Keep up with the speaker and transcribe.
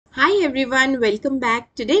Hi everyone, welcome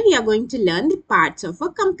back. Today we are going to learn the parts of a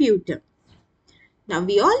computer. Now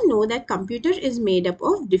we all know that computer is made up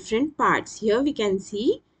of different parts. Here we can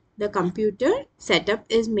see the computer setup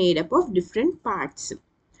is made up of different parts.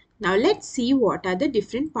 Now let's see what are the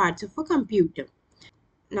different parts of a computer.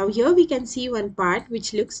 Now here we can see one part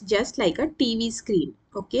which looks just like a TV screen.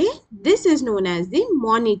 Okay, this is known as the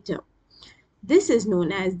monitor. This is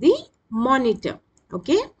known as the monitor.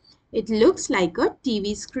 Okay, it looks like a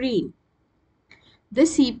TV screen. The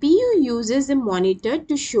CPU uses the monitor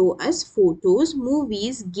to show us photos,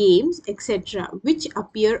 movies, games, etc. which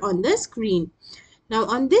appear on the screen. Now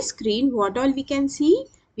on this screen, what all we can see?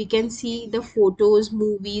 We can see the photos,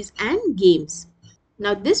 movies and games.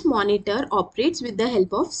 Now this monitor operates with the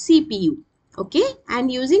help of CPU. Okay, and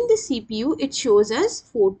using the CPU, it shows us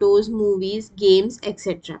photos, movies, games,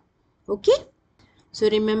 etc. Okay. So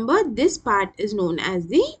remember, this part is known as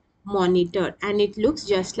the monitor and it looks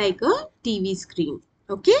just like a TV screen.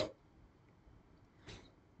 Okay.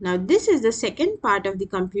 Now this is the second part of the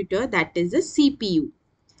computer, that is the CPU.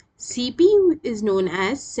 CPU is known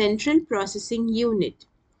as Central Processing Unit.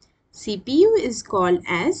 CPU is called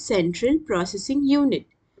as Central Processing Unit.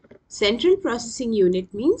 Central Processing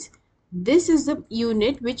Unit means this is the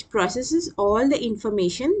unit which processes all the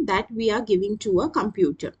information that we are giving to a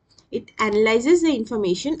computer. It analyzes the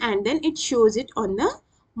information and then it shows it on the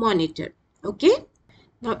monitor. Okay.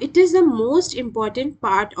 Now it is the most important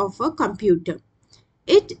part of a computer.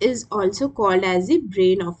 It is also called as the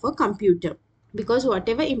brain of a computer because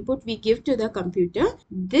whatever input we give to the computer,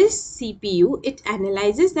 this CPU, it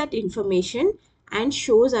analyzes that information and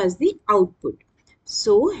shows us the output.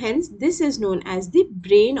 So hence this is known as the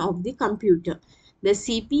brain of the computer. The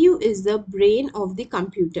CPU is the brain of the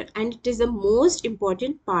computer and it is the most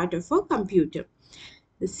important part of a computer.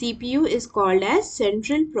 The CPU is called as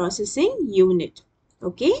Central Processing Unit.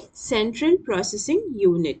 Okay, Central Processing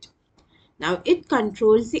Unit. Now it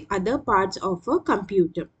controls the other parts of a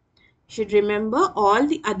computer. Should remember, all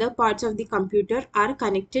the other parts of the computer are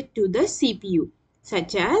connected to the CPU,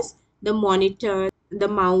 such as the monitor, the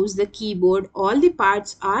mouse, the keyboard. All the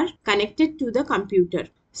parts are connected to the computer.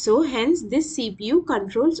 So hence this CPU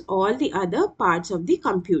controls all the other parts of the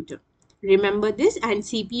computer. Remember this, and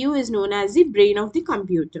CPU is known as the brain of the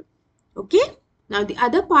computer. Okay. Now the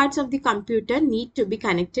other parts of the computer need to be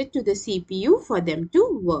connected to the CPU for them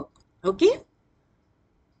to work. Okay.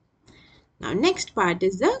 Now next part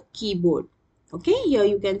is the keyboard. Okay, here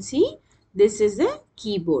you can see this is a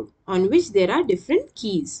keyboard on which there are different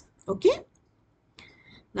keys. Okay.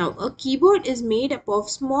 Now a keyboard is made up of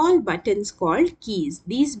small buttons called keys.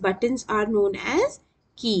 These buttons are known as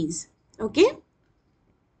keys. Okay.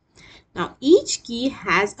 Now each key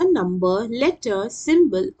has a number, letter,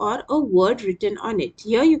 symbol or a word written on it.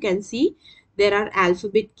 Here you can see there are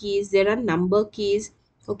alphabet keys, there are number keys.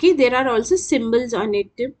 Okay, there are also symbols on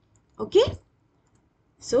it. Okay.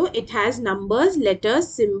 So it has numbers, letters,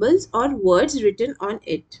 symbols or words written on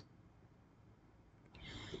it.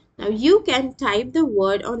 Now you can type the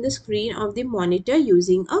word on the screen of the monitor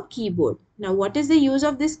using a keyboard. Now what is the use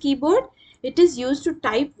of this keyboard? It is used to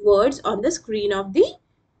type words on the screen of the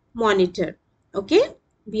monitor. Okay.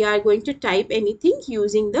 We are going to type anything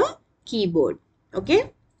using the keyboard.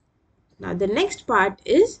 Okay. Now the next part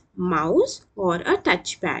is mouse or a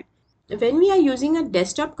touchpad. When we are using a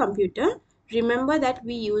desktop computer, remember that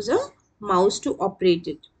we use a mouse to operate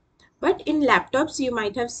it. But in laptops, you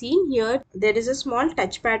might have seen here there is a small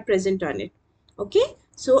touchpad present on it. Okay,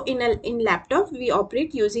 so in laptop we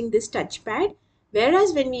operate using this touchpad,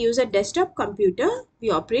 whereas when we use a desktop computer,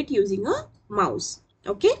 we operate using a mouse.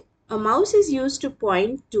 Okay, a mouse is used to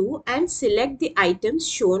point to and select the items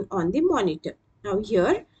shown on the monitor. Now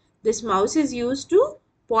here, this mouse is used to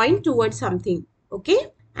point towards something. Okay,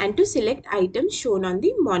 and to select items shown on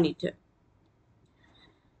the monitor.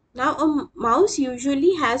 Now a mouse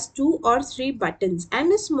usually has 2 or 3 buttons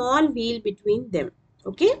and a small wheel between them.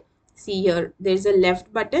 Okay, see here there is a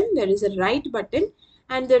left button, there is a right button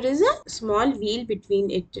and there is a small wheel between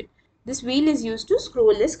it. This wheel is used to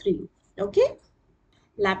scroll the screen. Okay,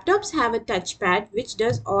 laptops have a touchpad which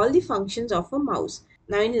does all the functions of a mouse.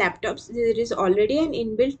 Now in laptops there is already an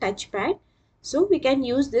inbuilt touchpad, so we can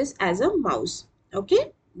use this as a mouse.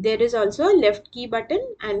 Okay, there is also a left key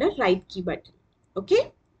button and a right key button.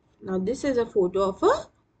 Okay. Now this is a photo of a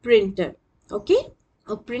printer. Okay.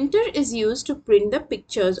 A printer is used to print the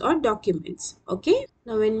pictures or documents. Okay.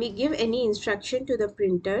 Now when we give any instruction to the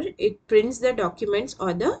printer, it prints the documents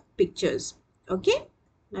or the pictures. Okay.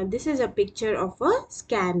 Now this is a picture of a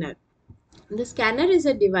scanner. The scanner is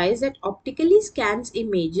a device that optically scans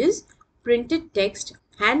images, printed text,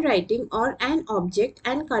 handwriting or an object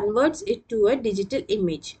and converts it to a digital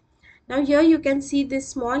image. Now here you can see this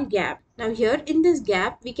small gap. Now here in this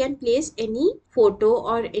gap we can place any photo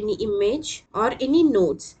or any image or any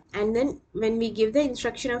notes, and then when we give the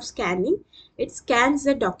instruction of scanning, it scans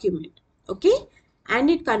the document, okay, and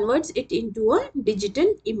it converts it into a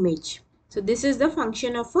digital image. So this is the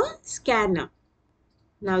function of a scanner.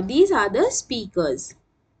 Now these are the speakers.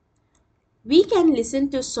 We can listen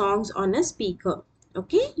to songs on a speaker.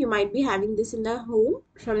 Okay, you might be having this in the home.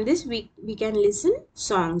 From this we can listen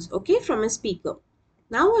songs, okay, from a speaker.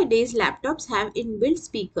 Nowadays laptops have inbuilt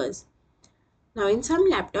speakers. Now in some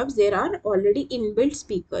laptops there are already inbuilt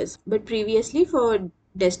speakers, but previously for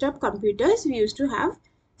desktop computers we used to have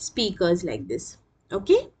speakers like this.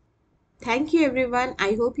 Okay, thank you everyone.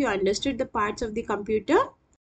 I hope you understood the parts of the computer.